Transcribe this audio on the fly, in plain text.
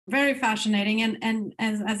Very fascinating. And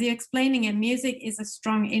as you're explaining it, music is a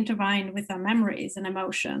strong intertwine with our memories and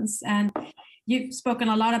emotions. And you've spoken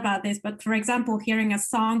a lot about this, but for example, hearing a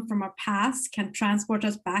song from our past can transport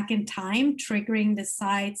us back in time, triggering the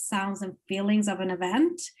sights, sounds, and feelings of an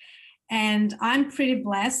event. And I'm pretty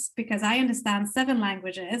blessed because I understand 7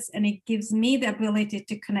 languages, and it gives me the ability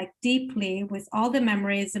to connect deeply with all the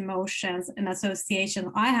memories, emotions, and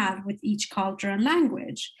association I have with each culture and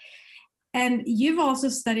language. And you've also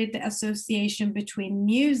studied the association between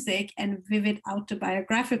music and vivid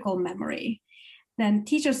autobiographical memory. Then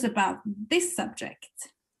teach us about this subject.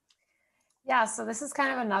 Yeah, so this is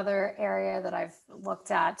kind of another area that I've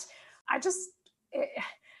looked at.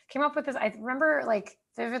 Came up with this. I remember like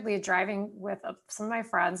vividly driving with some of my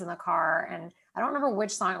friends in the car, and I don't remember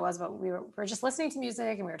which song it was, but we were just listening to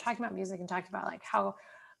music, and we were talking about music and talking about like how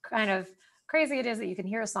kind of crazy it is that you can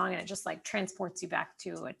hear a song and it just like transports you back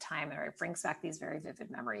to a time, or it brings back these very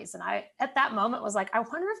vivid memories. And I, at that moment, was like, I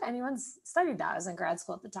wonder if anyone's studied that. I was in grad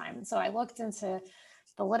school at the time. And so I looked into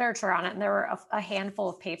the literature on it, and there were a handful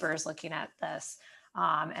of papers looking at this.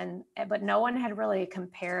 But no one had really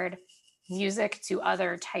compared music to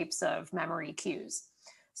other types of memory cues.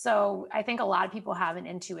 So I think a lot of people have an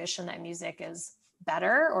intuition that music is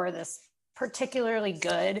better, or this particularly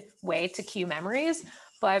good way to cue memories.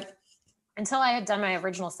 But until I had done my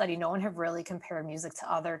original study, no one had really compared music to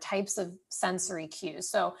other types of sensory cues.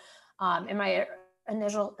 So in my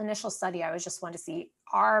initial study, I was just wanting to see,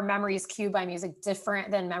 are memories cued by music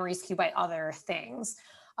different than memories cued by other things?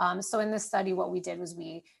 So in this study, what we did was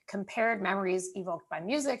we compared memories evoked by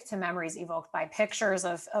music to memories evoked by pictures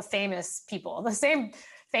of famous people, the same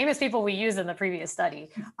famous people we used in the previous study.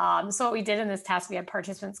 So what we did in this task, we had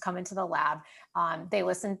participants come into the lab. They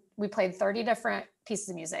listened, we played 30 different pieces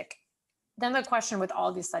of music. Then the question with all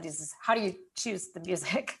of these studies is, how do you choose the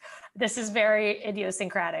music? This is very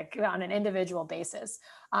idiosyncratic on an individual basis.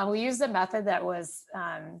 We used a method that was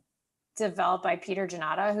developed by Peter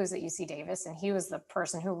Janata, who's at UC Davis, and he was the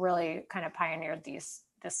person who really kind of pioneered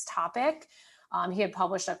this topic. He had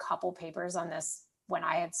published a couple papers on this when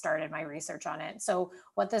I had started my research on it. So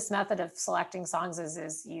what this method of selecting songs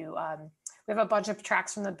is you, we have a bunch of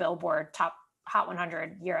tracks from the Billboard Top Hot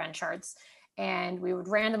 100 year-end charts, and we would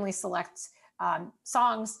randomly select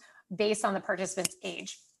songs based on the participant's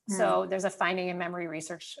age. So there's a finding in memory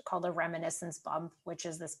research called a reminiscence bump, which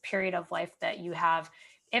is this period of life that you have.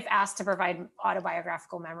 If asked to provide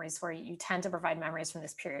autobiographical memories for you, you tend to provide memories from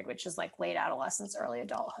this period, which is like late adolescence, early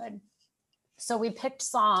adulthood. So we picked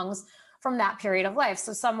songs from that period of life.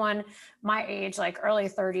 So someone my age, like early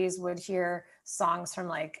 30s, would hear songs from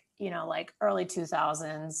like, like early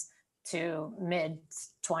 2000s to mid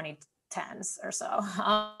 2010s or so.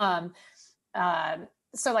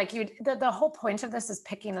 So like the whole point of this is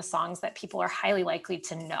picking the songs that people are highly likely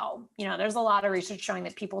to know. There's a lot of research showing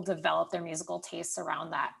that people develop their musical tastes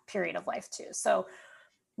around that period of life too. So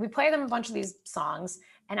we play them a bunch of these songs,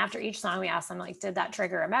 and after each song we ask them, like, did that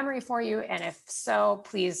trigger a memory for you? And if so,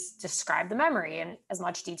 please describe the memory in as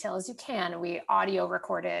much detail as you can. We audio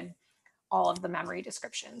recorded all of the memory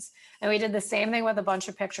descriptions. And we did the same thing with a bunch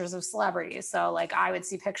of pictures of celebrities. So like I would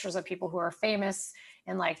see pictures of people who are famous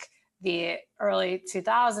in like the early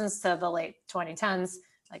 2000s to the late 2010s,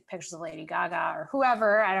 like pictures of Lady Gaga or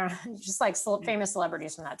whoever, I don't know, just like famous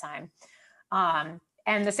celebrities from that time.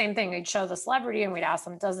 And the same thing, we'd show the celebrity and we'd ask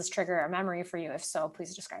them, does this trigger a memory for you? If so,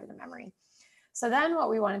 please describe the memory. So then what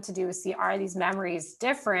we wanted to do is see, are these memories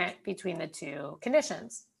different between the two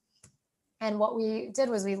conditions? And what we did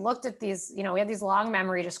was we looked at these, we had these long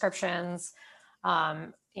memory descriptions,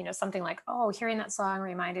 something like, oh, hearing that song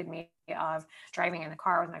reminded me of driving in the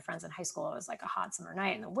car with my friends in high school. It was like a hot summer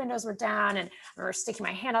night and the windows were down and I remember sticking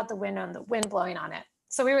my hand out the window and the wind blowing on it.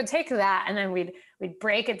 So we would take that and then we'd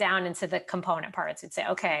break it down into the component parts. We'd say,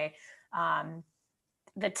 okay,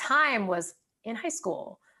 the time was in high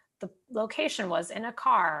school. The location was in a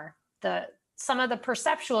car. Some of the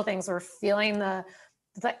perceptual things were feeling the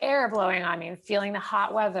air blowing on me and feeling the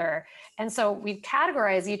hot weather. And so we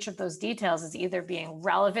categorize each of those details as either being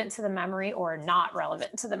relevant to the memory or not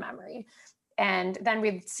relevant to the memory. And then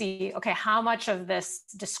we'd see, okay, how much of this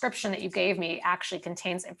description that you gave me actually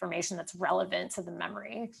contains information that's relevant to the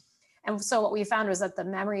memory. And so what we found was that the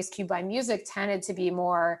memories cued by music tended to be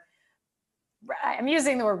more, I'm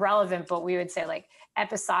using the word relevant, but we would say like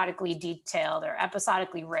episodically detailed or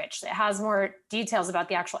episodically rich. It has more details about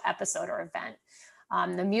the actual episode or event.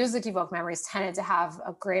 The music evoked memories tended to have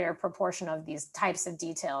a greater proportion of these types of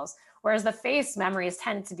details, whereas the face memories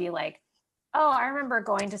tended to be like, oh, I remember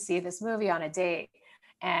going to see this movie on a date,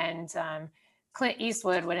 and Clint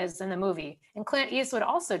Eastwood when it's in the movie. And Clint Eastwood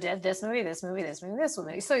also did this movie, this movie, this movie, this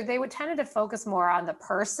movie. So they would tend to focus more on the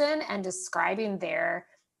person and describing their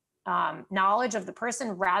knowledge of the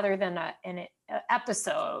person rather than an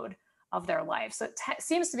episode of their life. So it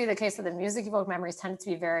seems to be the case that the music evoked memories tended to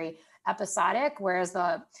be very episodic, whereas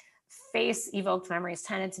the face evoked memories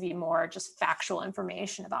tended to be more just factual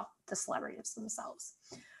information about the celebrities themselves.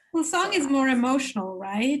 Well, song is more emotional,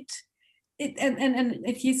 right? And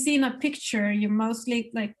if you see in a picture, you're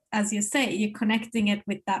mostly, like, as you say, you're connecting it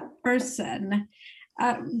with that person.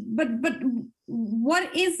 But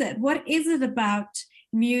what is it? What is it about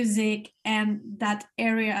music and that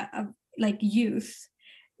area of like youth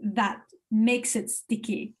that makes it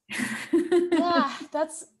sticky? Yeah,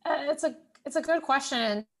 that's it's a good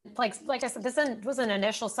question. Like I said, this was an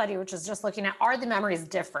initial study, which is just looking at, are the memories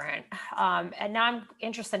different? And now I'm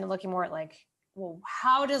interested in looking more at like, well,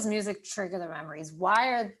 how does music trigger the memories? Why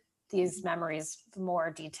are these memories more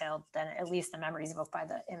detailed than at least the memories evoked by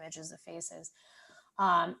the images, the faces?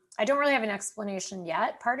 I don't really have an explanation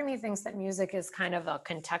yet. Part of me thinks that music is kind of a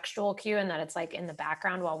contextual cue and that it's like in the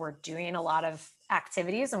background while we're doing a lot of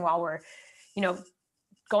activities and while we're,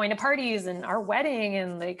 going to parties and our wedding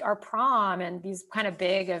and like our prom and these kind of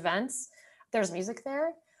big events, there's music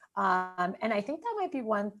there. And I think that might be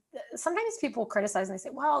one. Sometimes people criticize and they say,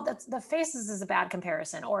 well, that's the faces is a bad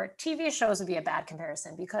comparison, or TV shows would be a bad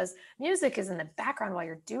comparison because music is in the background while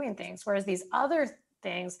you're doing things. Whereas these other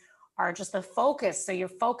things are just the focus. So you're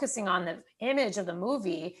focusing on the image of the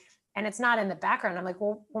movie and it's not in the background. I'm like,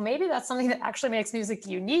 well, maybe that's something that actually makes music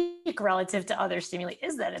unique relative to other stimuli,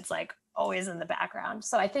 is that it's like always in the background.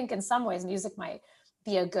 So I think in some ways music might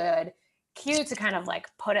be a good cue to kind of like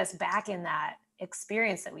put us back in that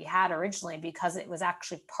experience that we had originally, because it was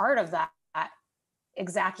actually part of that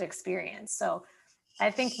exact experience. So I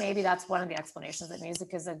think maybe that's one of the explanations, that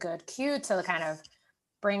music is a good cue to kind of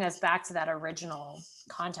bring us back to that original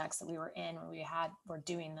context that we were in when we're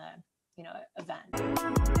doing the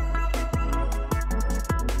event.